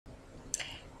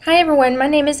Hi everyone, my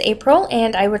name is April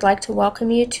and I would like to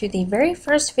welcome you to the very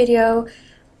first video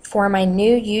for my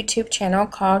new YouTube channel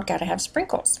called Gotta Have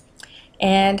Sprinkles.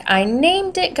 And I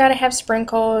named it Gotta Have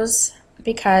Sprinkles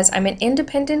because I'm an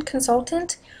independent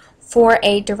consultant for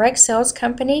a direct sales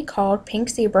company called Pink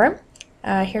Zebra.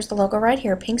 Here's the logo right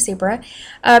here, Pink Zebra.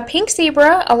 Pink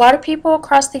Zebra, a lot of people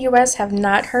across the US have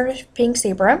not heard of Pink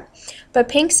Zebra, but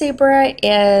Pink Zebra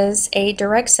is a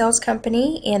direct sales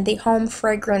company in the home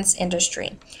fragrance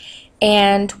industry.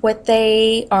 And what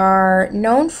they are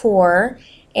known for,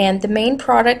 and the main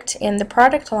product in the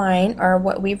product line, are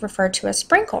what we refer to as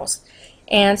sprinkles.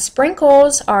 And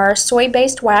sprinkles are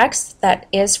soy-based wax that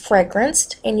is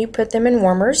fragranced, and you put them in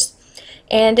warmers,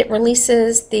 and it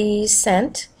releases the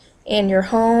scent in your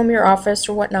home, your office,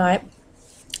 or whatnot.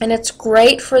 And it's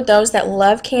great for those that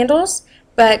love candles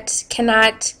but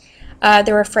cannot,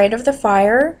 they're afraid of the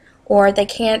fire, or they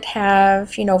can't have,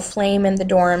 flame in the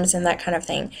dorms and that kind of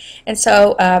thing. And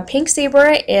so Pink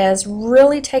Zebra is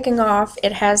really taking off.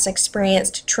 It has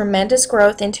experienced tremendous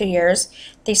growth in 2 years.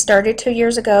 They started 2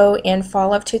 years ago in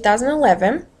fall of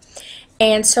 2011.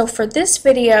 And so for this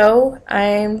video,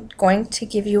 I'm going to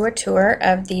give you a tour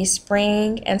of the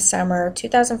Spring and Summer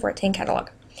 2014 catalog.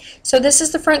 So this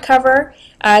is the front cover.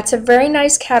 It's a very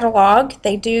nice catalog.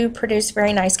 They do produce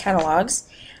very nice catalogs.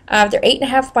 They're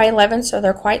 8.5 by 11, so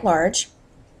they're quite large.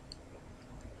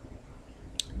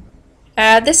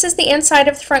 This is the inside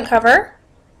of the front cover.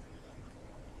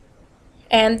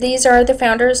 And these are the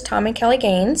founders, Tom and Kelly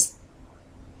Gaines.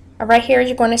 Right here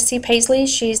you're going to see Paisley.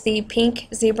 She's the Pink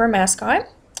Zebra mascot.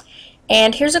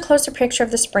 And here's a closer picture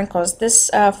of the sprinkles. This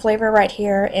flavor right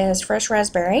here is fresh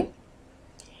raspberry.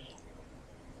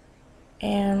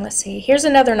 And let's see, here's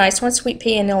another nice one, sweet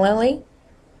pea and lily,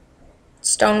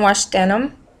 stonewashed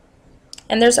denim.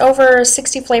 And there's over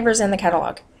 60 flavors in the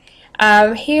catalog.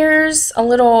 Here's a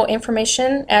little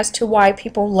information as to why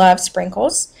people love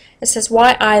sprinkles. It says,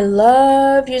 why I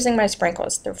love using my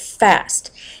sprinkles. They're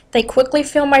fast. They quickly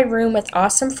fill my room with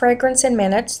awesome fragrance in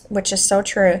minutes, which is so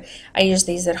true. I use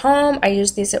these at home. I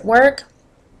use these at work,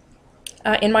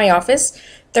 in my office.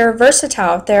 They're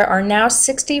versatile. There are now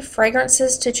 60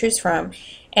 fragrances to choose from.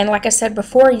 And like I said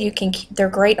before, they're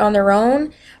great on their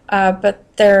own, but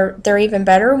they're even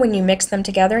better when you mix them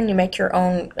together and you make your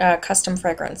own custom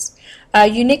fragrance.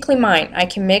 Uniquely mine. I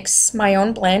can mix my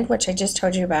own blend, which I just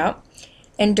told you about.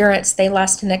 Endurance. They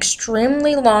last an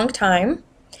extremely long time.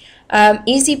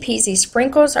 Easy peasy.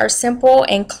 Sprinkles are simple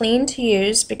and clean to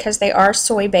use because they are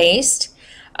soy based.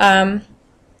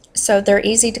 So they're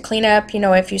easy to clean up.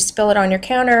 If you spill it on your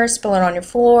counter, spill it on your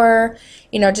floor,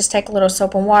 just take a little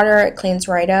soap and water, it cleans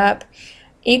right up.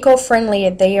 Eco-friendly.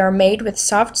 They are made with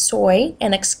soft soy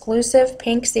and exclusive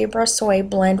Pink Zebra soy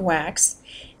blend wax.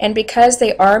 And because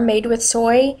they are made with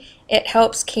soy, it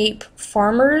helps keep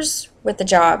farmers with the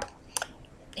job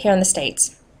here in the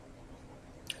States.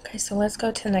 Okay, so let's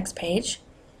go to the next page.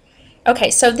 Okay,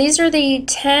 so these are the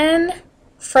 10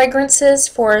 fragrances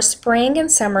for spring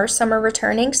and summer. Summer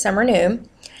returning, summer new.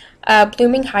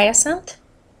 Blooming hyacinth,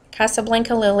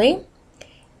 Casablanca lily,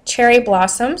 cherry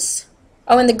blossoms.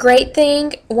 Oh, and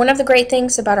one of the great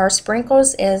things about our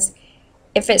sprinkles is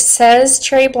if it says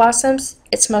cherry blossoms,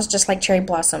 it smells just like cherry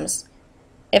blossoms.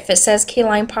 If it says key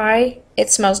lime pie, it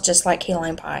smells just like key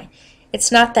lime pie.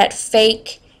 It's not that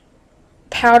fake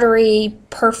powdery,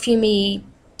 perfumey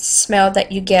smell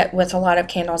that you get with a lot of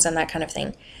candles and that kind of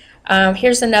thing.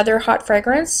 Here's another hot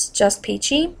fragrance, Just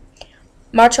Peachy.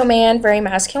 Macho Man, very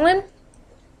masculine.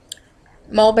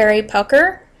 Mulberry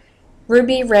Pucker.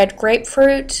 Ruby Red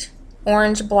Grapefruit.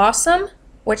 Orange Blossom,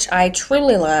 which I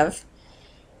truly love.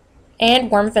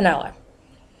 And Warm Vanilla.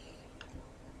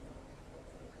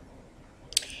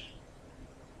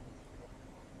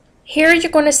 Here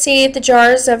you're going to see the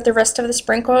jars of the rest of the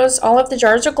sprinkles. All of the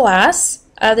jars are glass.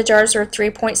 The jars are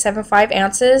 3.75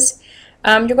 ounces.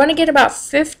 You're going to get about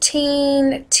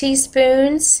 15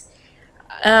 teaspoons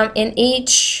in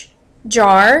each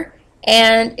jar,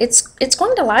 and it's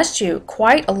going to last you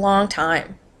quite a long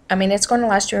time. I mean, it's going to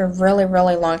last you a really,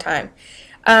 really long time.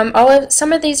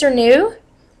 Some of these are new.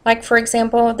 Like, for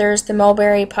example, there's the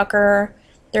Mulberry Pucker.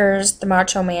 There's the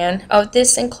Macho Man. Oh,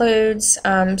 this includes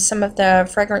some of the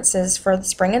fragrances for the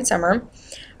spring and summer.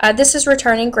 This is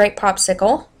returning Grape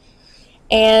Popsicle.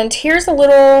 And here's a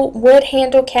little wood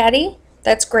handle caddy.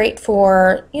 That's great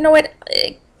for,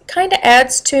 it kind of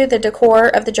adds to the decor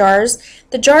of the jars.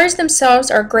 The jars themselves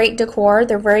are great decor.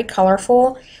 They're very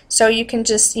colorful. So you can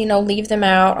just, leave them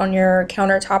out on your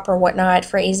countertop or whatnot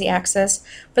for easy access.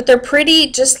 But they're pretty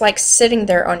just like sitting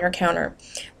there on your counter.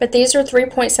 But these are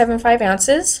 3.75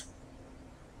 ounces.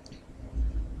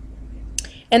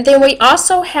 And then we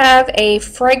also have a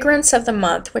fragrance of the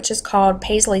month, which is called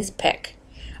Paisley's Pick.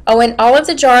 Oh, and all of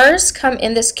the jars come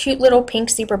in this cute little pink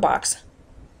zebra box.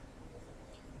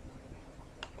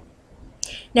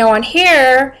 Now on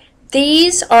here,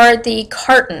 these are the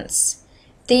cartons.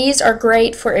 These are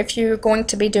great for if you're going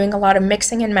to be doing a lot of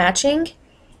mixing and matching.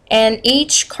 And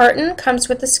each carton comes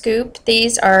with a scoop.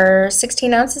 These are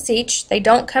 16 ounces each. They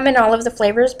don't come in all of the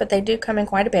flavors, but they do come in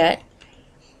quite a bit.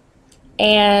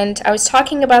 And I was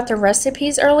talking about the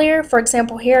recipes earlier. For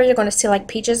example, here you're going to see like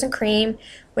peaches and cream,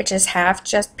 which is half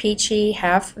just peachy,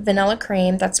 half vanilla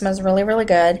cream. That smells really, really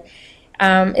good.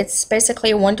 It's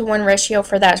basically a 1-to-1 ratio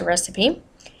for that recipe.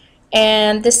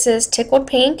 And this is tickled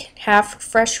pink, half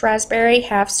fresh raspberry,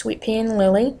 half sweet pea and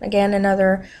lily. Again,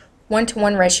 another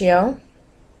 1-to-1 ratio.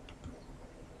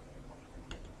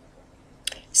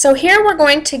 So here we're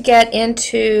going to get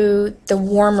into the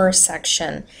warmer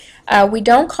section. We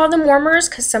don't call them warmers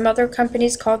because some other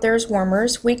companies call theirs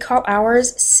warmers. We call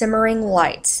ours Simmering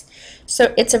Lights.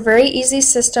 So it's a very easy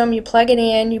system. You plug it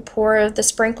in, you pour the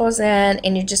sprinkles in,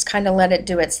 and you just kind of let it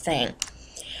do its thing.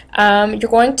 You're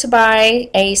going to buy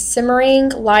a simmering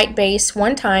light base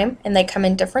one time, and they come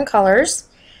in different colors.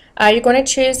 You're going to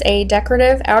choose a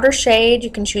decorative outer shade. You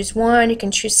can choose one, you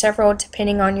can choose several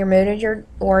depending on your mood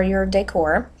or your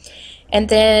decor. And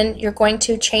then you're going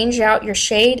to change out your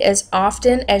shade as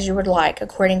often as you would like,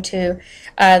 according to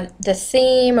the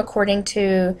theme, according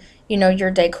to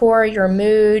your decor, your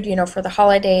mood, for the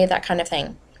holiday, that kind of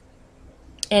thing.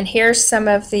 And here's some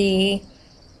of the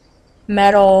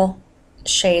metal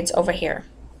shades over here.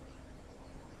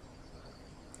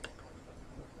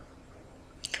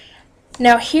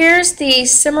 Now here's the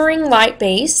simmering light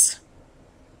base.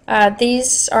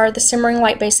 These are the simmering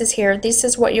light bases here. This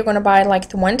is what you're going to buy like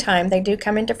the one time. They do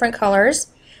come in different colors.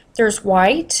 There's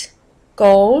white,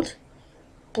 gold,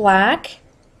 black,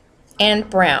 and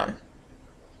brown.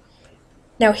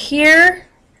 Now here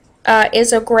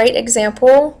is a great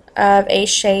example of a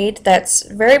shade that's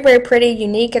very, very pretty,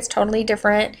 unique. It's totally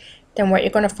different than what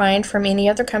you're going to find from any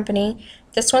other company.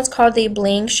 This one's called the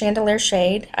Bling Chandelier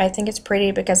shade. I think it's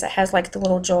pretty because it has like the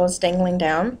little jewels dangling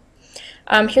down.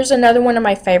 Here's another one of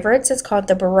my favorites. It's called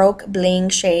the Baroque Bling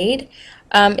shade.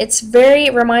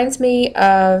 It reminds me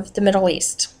of the Middle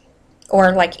East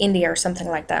or like India or something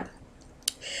like that.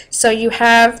 So you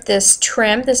have this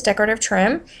trim, this decorative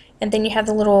trim, and then you have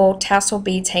the little tassel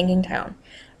beads hanging down.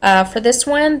 For this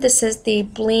one, this is the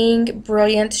Bling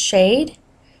Brilliant shade.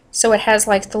 So it has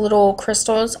like the little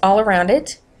crystals all around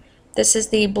it. This is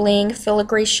the Bling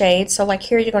Filigree shade. So like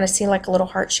here you're going to see like a little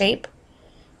heart shape.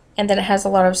 And then it has a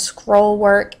lot of scroll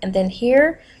work. And then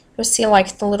here you'll see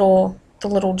like the little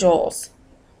jewels.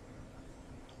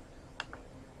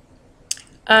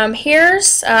 Here's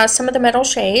some of the metal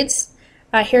shades.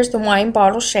 Here's the wine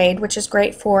bottle shade, which is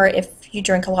great for if you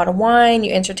drink a lot of wine,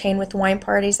 you entertain with wine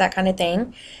parties, that kind of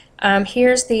thing.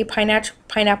 Here's the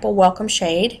pineapple welcome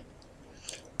shade.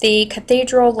 The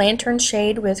Cathedral Lantern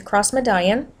shade with cross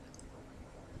medallion.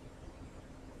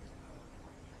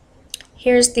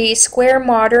 Here's the Square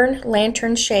Modern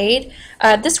Lantern shade.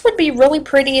 This would be really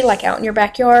pretty like out in your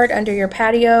backyard, under your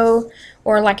patio,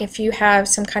 or like if you have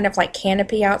some kind of like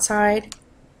canopy outside.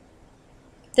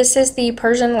 This is the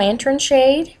Persian Lantern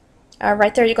shade.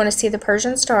 Right there you're going to see the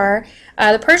Persian star.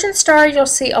 The Persian star you'll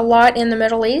see a lot in the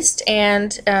Middle East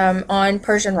and on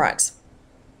Persian rugs.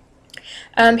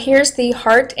 Here's the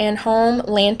Heart and Home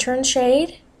Lantern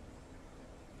shade.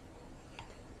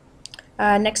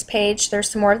 Next page,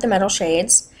 there's some more of the metal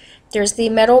shades. There's the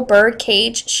Metal Bird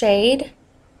Cage shade.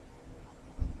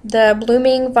 The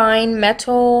Blooming Vine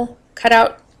Metal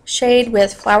Cutout shade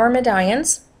with flower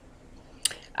medallions.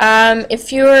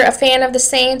 If you're a fan of the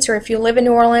Saints or if you live in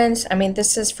New Orleans, I mean,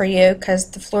 this is for you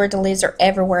because the fleur-de-lis are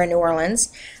everywhere in New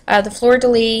Orleans. The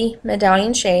fleur-de-lis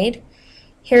medallion shade.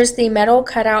 Here's the Metal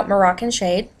Cutout Moroccan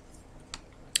shade.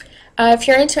 If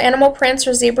you're into animal prints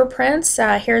or zebra prints,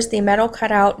 here's the Metal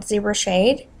Cutout Zebra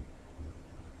shade.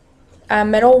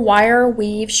 Metal Wire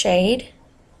Weave shade.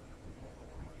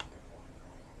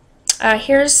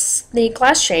 Here's the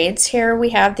glass shades. Here we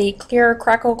have the Clear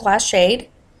Crackle Glass shade.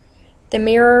 The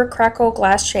Mirror Crackle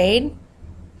Glass shade.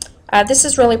 This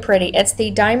is really pretty. It's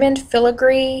the Diamond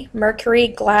Filigree Mercury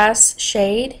Glass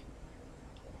shade.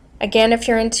 Again, if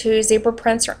you're into zebra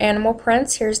prints or animal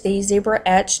prints, here's the Zebra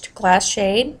Etched Glass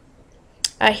shade.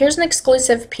 Here's an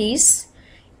exclusive piece.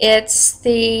 It's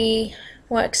the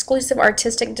exclusive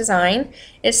artistic design.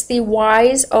 It's the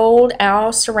Wise Old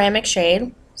Owl Ceramic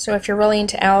shade. So if you're really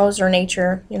into owls or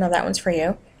nature, that one's for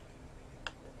you.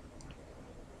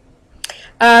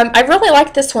 I really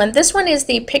like this one. This one is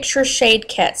the Picture Shade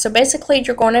Kit. So basically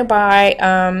you're going to buy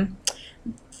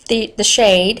the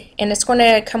shade, and it's going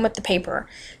to come with the paper.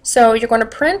 So you're going to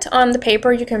print on the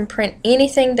paper. You can print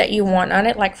anything that you want on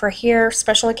it, like for here,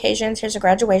 special occasions, here's a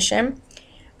graduation.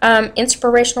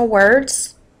 Inspirational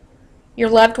words, your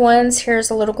loved ones, here's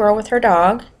a little girl with her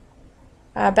dog.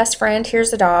 Best friend,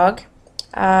 here's a dog.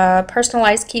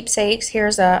 Personalized keepsakes,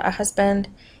 here's a husband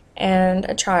and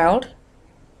a child.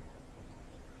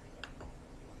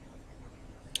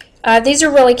 These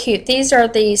are really cute. These are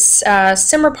these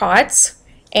simmer pots,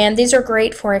 and these are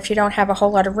great for if you don't have a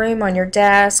whole lot of room on your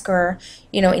desk or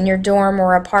in your dorm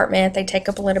or apartment. They take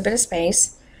up a little bit of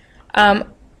space.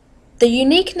 The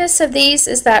uniqueness of these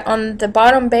is that on the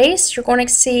bottom base you're going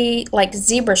to see like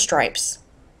zebra stripes.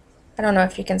 I don't know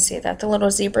if you can see that, the little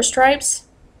zebra stripes.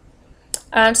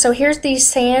 So here's the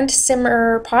sand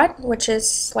simmer pot, which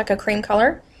is like a cream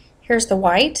color. Here's the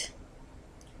white,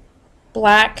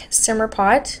 black simmer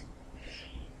pot.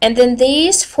 And then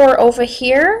these for over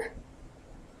here,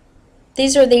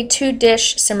 these are the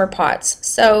 2-dish simmer pots.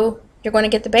 So you're going to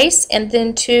get the base and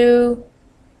then two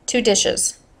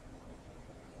dishes.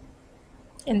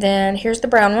 And then here's the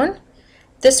brown one.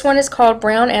 This one is called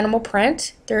brown animal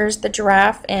print. There's the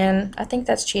giraffe and I think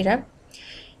that's cheetah.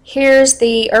 Here's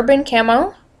the urban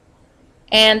camo.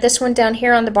 And this one down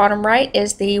here on the bottom right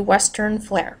is the western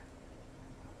flare.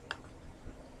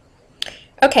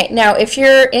 Okay, now if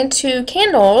you're into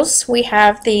candles, we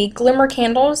have the glimmer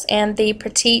candles and the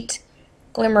petite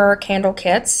glimmer candle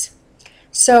kits.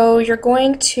 So you're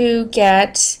going to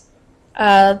get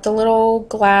the little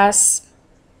glass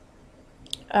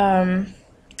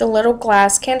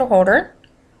candle holder,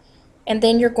 and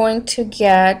then you're going to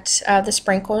get the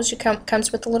sprinkles.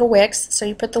 Comes with the little wicks, so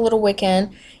you put the little wick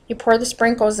in, you pour the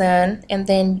sprinkles in, and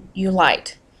then you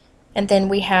light. And then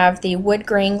we have the wood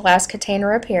grain glass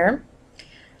container up here.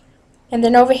 And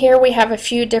then over here we have a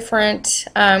few different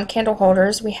candle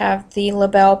holders. We have the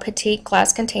Labelle Petite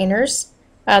glass containers,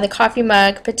 the coffee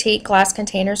mug petite glass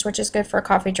containers, which is good for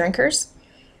coffee drinkers.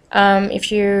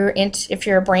 If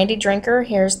you're a brandy drinker,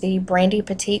 here's the brandy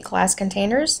petite glass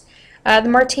containers, the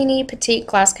martini petite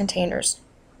glass containers.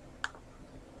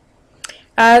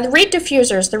 The Reed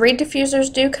Diffusers. The Reed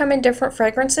Diffusers do come in different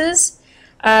fragrances.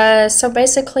 So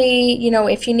basically,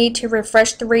 if you need to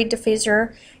refresh the Reed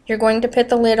Diffuser, you're going to put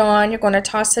the lid on, you're going to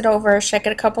toss it over, shake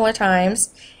it a couple of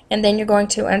times, and then you're going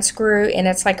to unscrew, and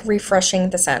it's like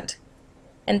refreshing the scent.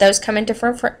 And those come in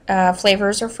different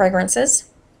flavors or fragrances.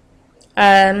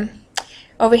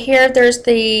 Over here there's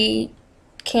the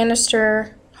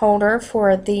canister holder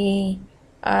for the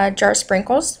jar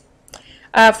sprinkles.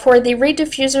 For the Reed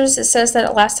Diffusers, it says that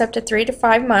it lasts up to 3 to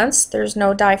 5 months. There's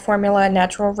no dye formula,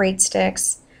 natural reed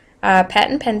sticks,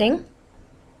 patent pending.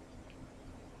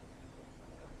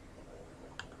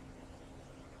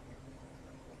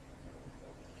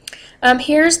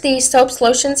 Here's the soaps,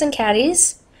 lotions, and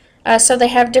caddies. So they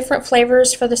have different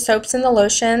flavors for the soaps and the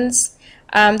lotions.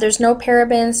 There's no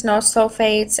parabens, no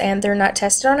sulfates, and they're not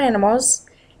tested on animals.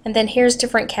 And then here's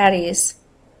different caddies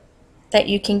that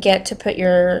you can get to put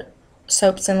your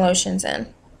soaps and lotions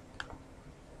in.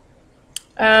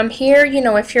 Here,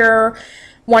 if you're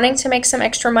wanting to make some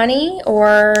extra money,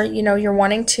 or you're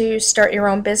wanting to start your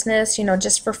own business,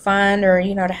 just for fun, or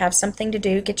to have something to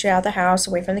do, get you out of the house,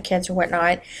 away from the kids or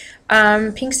whatnot,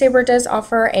 Pink Saber does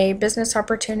offer a business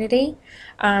opportunity.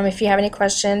 If you have any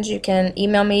questions, you can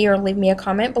email me or leave me a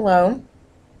comment below.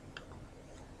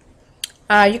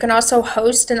 You can also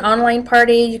host an online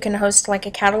party. You can host like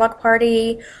a catalog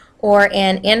party or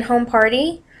an in-home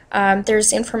party.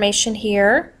 There's information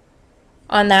here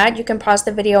on that. You can pause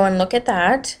the video and look at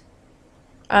that.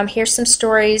 Here's some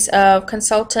stories of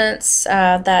consultants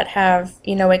that have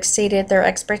exceeded their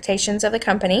expectations of the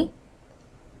company.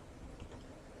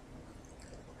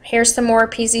 Here's some more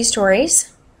PZ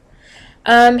stories.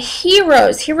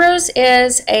 Heroes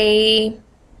is a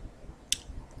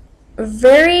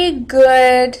very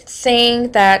good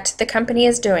thing that the company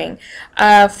is doing.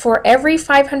 For every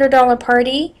 $500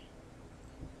 party,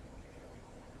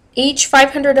 each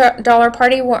 $500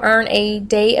 party will earn a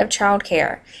day of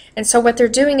childcare. And so what they're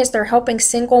doing is they're helping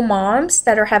single moms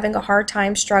that are having a hard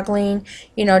time struggling,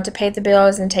 to pay the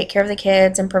bills and take care of the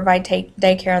kids and provide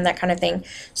daycare and that kind of thing.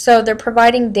 So they're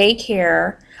providing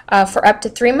daycare for up to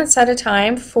 3 months at a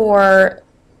time for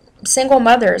single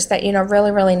mothers that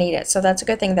really need it. So that's a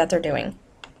good thing that they're doing.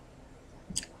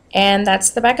 And that's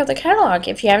the back of the catalog.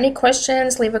 If you have any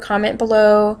questions, leave a comment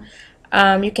below.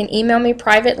 You can email me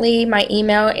privately. My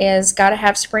email is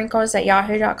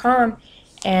gottahavesprinkles@yahoo.com.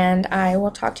 And I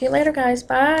will talk to you later, guys.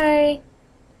 Bye.